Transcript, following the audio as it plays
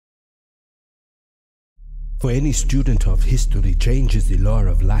For any student of history changes the law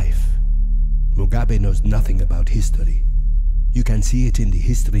of life. Mugabe knows nothing about history. You can see it in the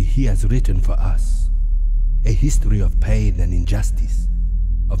history he has written for us. A history of pain and injustice,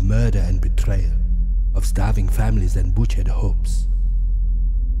 of murder and betrayal, of starving families and butchered hopes.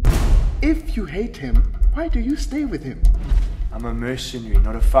 If you hate him, why do you stay with him? I'm a mercenary,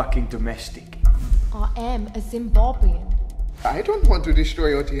 not a fucking domestic. I am a Zimbabwean. I don't want to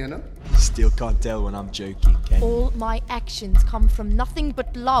destroy Otieno. Still can't tell when I'm joking, can you? All my actions come from nothing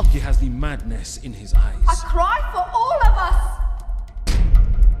but love. He has the madness in his eyes. I cry for all of us!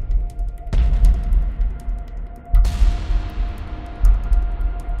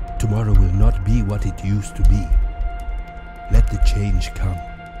 Tomorrow will not be what it used to be. Let the change come.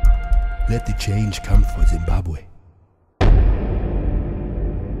 Let the change come for Zimbabwe.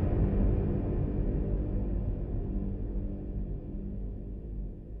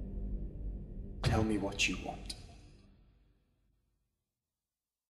 Tell me what you want.